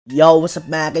Yo, what's up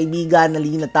mga kaibigan?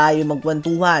 Halina tayo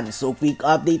magkwentuhan. So quick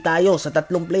update tayo sa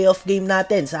tatlong playoff game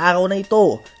natin sa araw na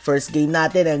ito. First game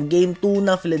natin ang Game 2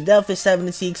 ng Philadelphia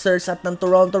 76ers at ng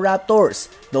Toronto Raptors.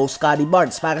 Those Scotty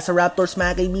Barnes para sa Raptors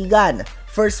mga kaibigan.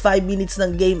 First 5 minutes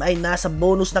ng game ay nasa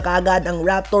bonus na kaagad ang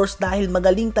Raptors dahil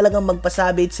magaling talagang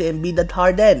magpasabit si Embiid at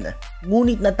Harden.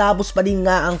 Ngunit natapos pa din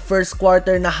nga ang first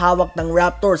quarter na hawak ng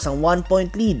Raptors ang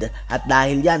 1-point lead at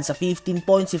dahil yan sa 15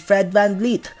 points si Fred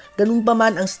VanVleet. Ganun pa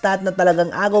man ang stat na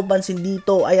talagang agaw pansin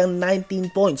dito ay ang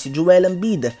 19 points si Joel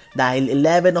Embiid dahil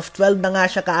 11 of 12 na nga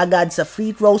siya kaagad sa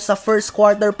free throws sa first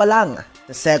quarter pa lang.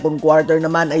 Sa second quarter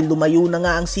naman ay lumayo na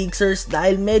nga ang Sixers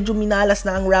dahil medyo minalas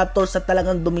na ang Raptors at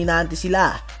talagang dominante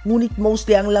sila. Ngunit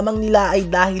mostly ang lamang nila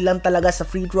ay dahil lang talaga sa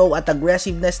free throw at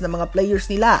aggressiveness ng mga players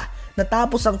nila.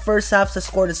 Natapos ang first half sa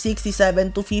score na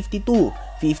 67-52,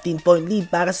 15-point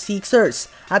lead para sa Sixers.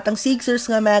 At ang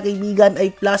Sixers nga mga kaibigan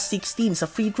ay plus 16 sa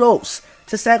free throws.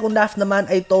 Sa second half naman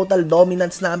ay total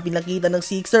dominance na ang pinakita ng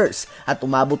Sixers at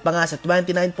umabot pa nga sa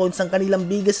 29 points ang kanilang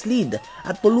biggest lead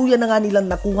at tuluyan na nga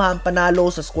nilang nakuha ang panalo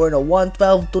sa score na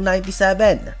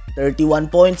 112-97. 31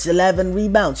 points, 11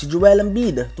 rebounds si Joel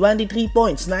Embiid, 23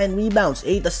 points, 9 rebounds,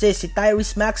 8 assists si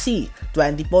Tyrese Maxey,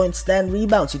 20 points, 10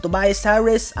 rebounds si Tobias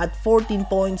Harris at 14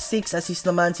 points, 6 assists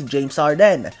naman si James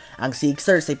Harden. Ang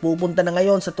Sixers ay pupunta na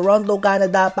ngayon sa Toronto,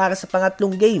 Canada para sa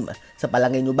pangatlong game. Sa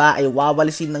palagay nyo ba ay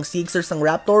wawalisin ng Sixers ang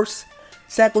Raptors?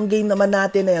 Second game naman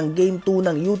natin ay ang Game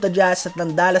 2 ng Utah Jazz at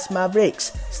ng Dallas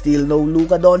Mavericks. Still no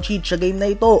Luka Doncic sa game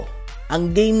na ito.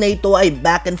 Ang game na ito ay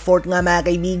back and forth nga mga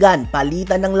kaibigan,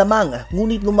 palitan ng lamang.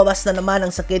 Ngunit lumabas na naman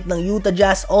ang sakit ng Utah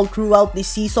Jazz all throughout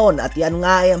this season at yan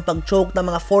nga ay ang pag-choke ng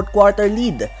mga fourth quarter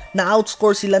lead.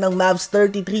 Na-outscore sila ng Mavs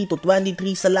 33-23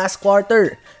 sa last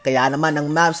quarter. Kaya naman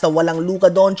ang Mavs na walang Luka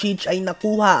Doncic ay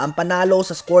nakuha ang panalo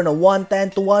sa score na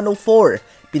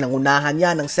 110-104. Pinangunahan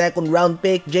niya ng second round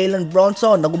pick Jalen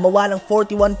Brunson na gumawa ng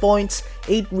 41 points,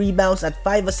 8 rebounds at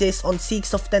 5 assists on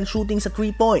 6 of 10 shooting sa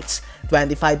 3 points.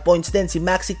 25 points din si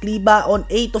Maxi Kleber on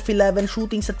 8 of 11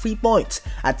 shooting sa 3 points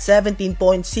at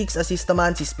 17.6 assists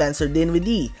naman si Spencer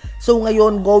Dinwiddie. So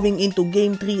ngayon going into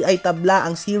Game 3 ay tabla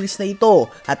ang series na ito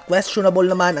at questionable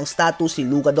naman ang status si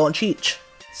Luka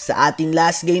Doncic. Sa ating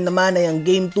last game naman ay ang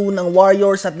Game 2 ng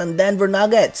Warriors at ng Denver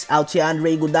Nuggets. Out si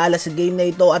Andre Iguodala sa game na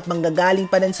ito at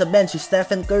manggagaling pa rin sa bench si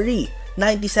Stephen Curry.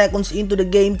 90 seconds into the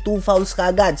game, 2 fouls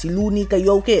kaagad si Looney kay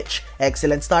Jokic.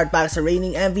 Excellent start para sa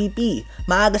reigning MVP.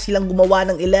 Maaga silang gumawa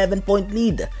ng 11-point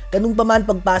lead. Ganun pa man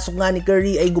pagpasok nga ni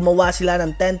Curry ay gumawa sila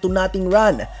ng 10-0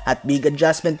 run at big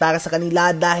adjustment para sa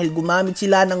kanila dahil gumamit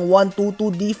sila ng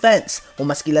 1-2-2 defense o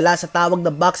mas kilala sa tawag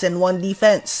na box and 1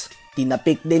 defense.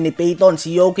 Tinapik din ni Peyton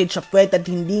si Jokic sa puwet at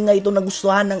hindi nga ito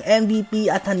nagustuhan ng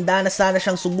MVP at handa na sana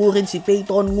siyang sugurin si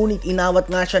Peyton ngunit inawat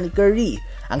nga siya ni Curry.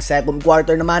 Ang second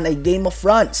quarter naman ay game of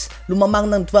runs. Lumamang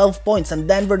ng 12 points ang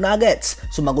Denver Nuggets.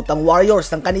 Sumagot ang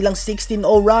Warriors ng kanilang 16-0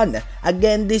 run.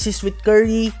 Again, this is with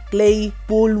Curry, Klay,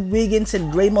 Poole, Wiggins and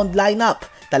Draymond lineup.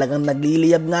 Talagang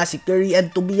nagliliyab nga si Curry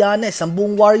and to be honest, ang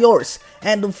buong Warriors.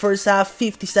 End of first half,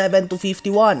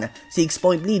 57-51.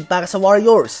 6-point lead para sa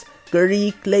Warriors.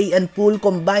 Curry, Klay, and Poole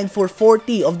combined for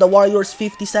 40 of the Warriors'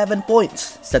 57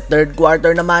 points. Sa third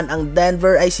quarter naman, ang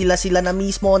Denver ay sila-sila na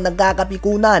mismo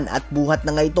nagkakapikunan at buhat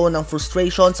na nga ito ng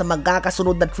frustration sa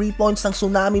magkakasunod na 3 points ng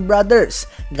Tsunami Brothers.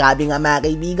 Grabe nga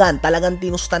mga kaibigan, talagang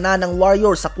tinusta na ng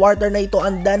Warriors sa quarter na ito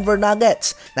ang Denver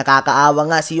Nuggets. Nakakaawa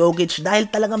nga si Jokic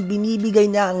dahil talagang binibigay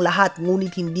niya ang lahat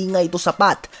ngunit hindi nga ito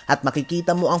sapat at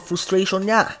makikita mo ang frustration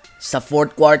niya. Sa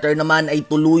fourth quarter naman ay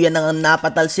tuluyan nang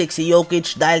napatalsik si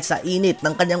Jokic dahil sa init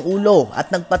ng kanyang ulo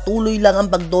at nagpatuloy lang ang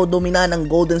pagdodomina ng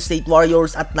Golden State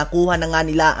Warriors at nakuha na nga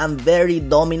nila ang very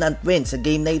dominant win sa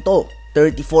game na ito.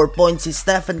 34 points si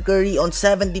Stephen Curry on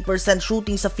 70%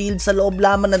 shooting sa field sa loob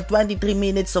lamang ng 23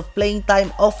 minutes of playing time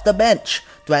off the bench.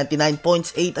 29 points,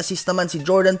 8 assists naman si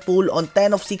Jordan Poole on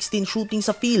 10 of 16 shooting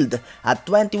sa field at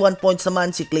 21 points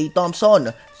naman si Klay Thompson.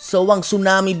 So ang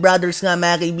Tsunami Brothers nga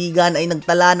mga kaibigan ay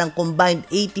nagtala ng combined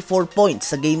 84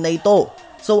 points sa game na ito.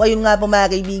 So ayun nga po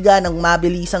mga kaibigan ang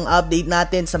mabilisang update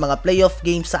natin sa mga playoff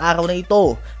games sa araw na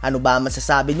ito. Ano ba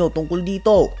masasabi nyo tungkol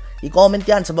dito? I-comment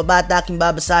yan sa baba at aking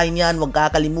babasahin yan. Huwag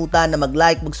kakalimutan na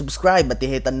mag-like, mag-subscribe at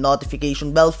i-hit ang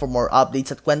notification bell for more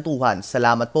updates at kwentuhan.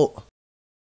 Salamat po.